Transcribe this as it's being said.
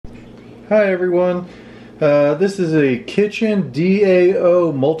Hi everyone. This is a Kitchen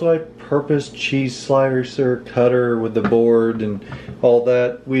DAO multi-purpose cheese slicer cutter with the board and all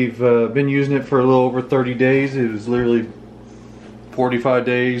that. We've been using it for a little over 30 days. It was literally 45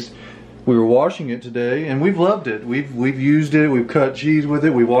 days. We were washing it today and we've loved it. We've used it, we've cut cheese with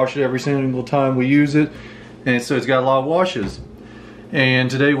it, we wash it every single time we use it, and so it's got a lot of washes.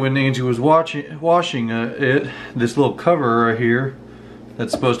 And today when Angie was washing it, this little cover right here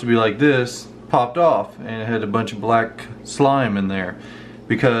that's supposed to be like this popped off, and it had a bunch of black slime in there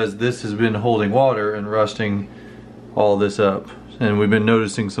because this has been holding water and rusting all this up. And we've been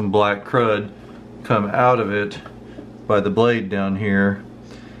noticing some black crud come out of it by the blade down here.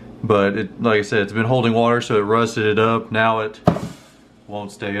 But it, like I said, it's been holding water, so it rusted it up. Now it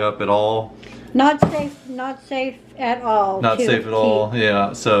won't stay up at all. Not safe at all. Not safe at all,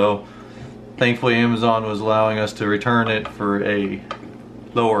 yeah. So thankfully Amazon was allowing us to return it for a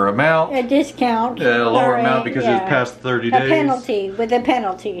lower amount. A discount. Yeah, a lower amount because it's past 30 days. A penalty, with a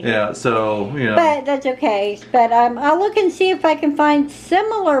penalty. Yeah, so, you know. But that's okay. But I'll look and see if I can find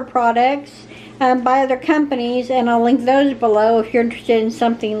similar products by other companies, and I'll link those below if you're interested in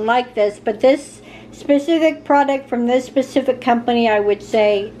something like this. But this specific product from this specific company, I would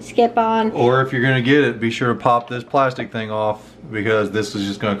say skip on. Or if you're going to get it, be sure to pop this plastic thing off, because this is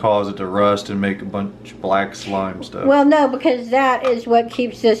just going to cause it to rust and make a bunch of black slime stuff. Well, no, because that is what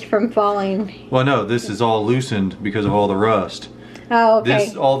keeps this from falling. Well, no, this is all loosened because of all the rust. Oh,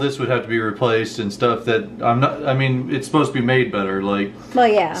 okay. All this would have to be replaced and stuff that I mean, it's supposed to be made better, like. Well,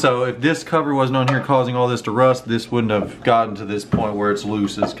 yeah. So if this cover wasn't on here causing all this to rust, this wouldn't have gotten to this point where it's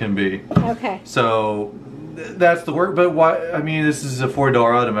loose as can be. Okay. So that's the work, but why? I mean, this is a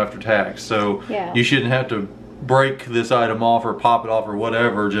 $40 item after tax, so yeah, you shouldn't have to break this item off or pop it off or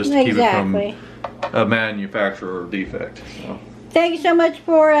whatever just to keep it from a manufacturer defect. So. Thank you so much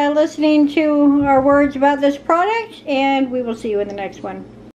for listening to our words about this product, and we will see you in the next one.